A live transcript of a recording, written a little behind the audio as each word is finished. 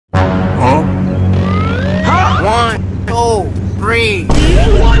Huh? Huh? 1, 2, 3.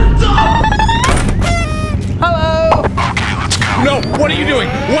 What the? Hello! No, what are you doing?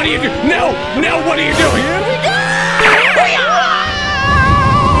 What are you doing? No, no, what are you doing? Here we go!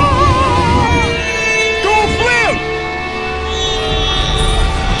 Go flip!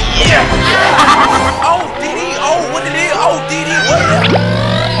 Yeah! Oh, DD! Oh, what it is? Oh, DD! What it is?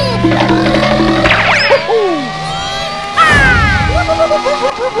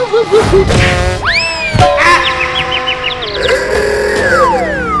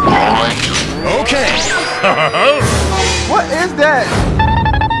 Okay. What is that?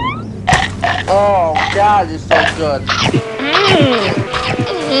 Oh, God, it's so good.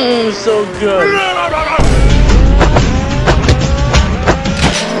 So good.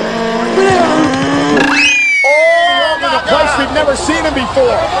 Oh, in a place we've never seen him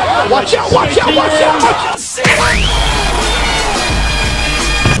before. Watch out, watch out, watch out, watch out.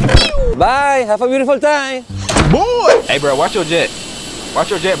 Bye, have a beautiful time. Boy! Hey, bro, watch your jet. Watch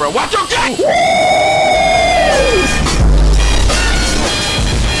your jet, bro. Watch your jet!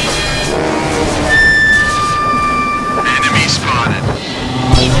 Enemy spotted.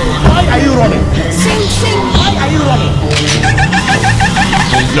 Why are you running? Sing, sing, why are you running?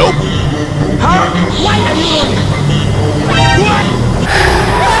 Nope. Huh? Why are you running?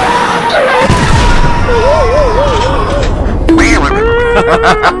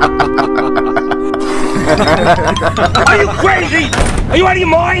 Are you crazy? Are you out of your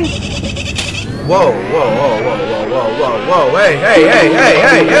mind? Whoa, whoa, whoa, whoa, whoa, whoa, whoa, whoa. Hey, hey, hey, hey,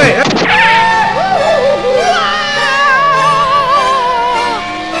 hey, hey, hey.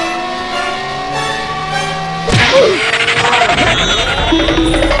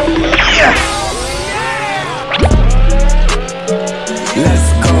 Let's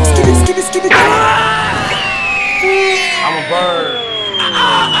go. Skip it, skip it. I'm a bird.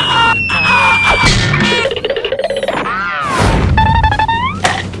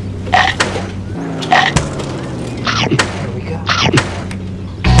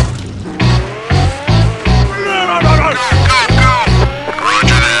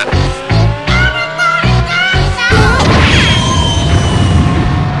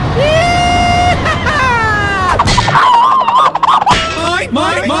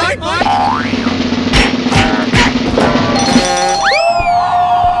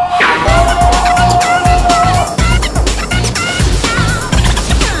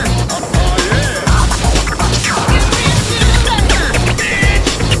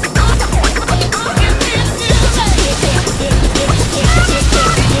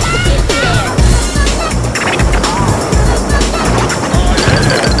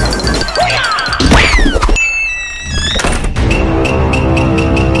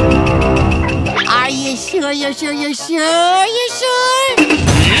 You sure? You sure?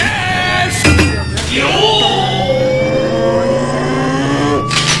 Yes!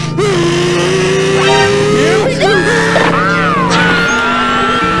 Here we go!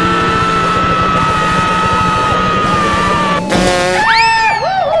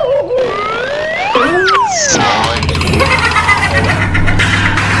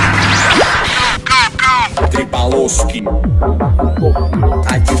 Tripaloski.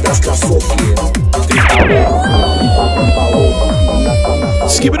 Adidas Krasovki.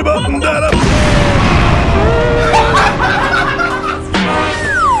 Skip it up and that up.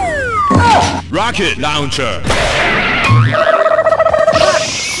 Rocket launcher.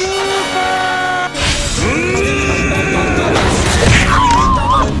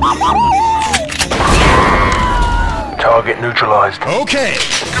 Target neutralized. Okay.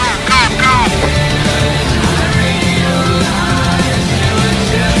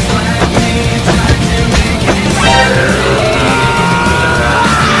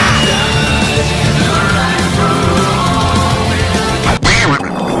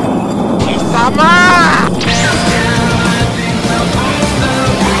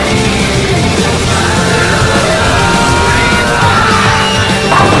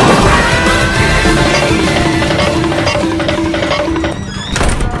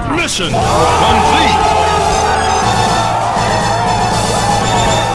 Mission complete.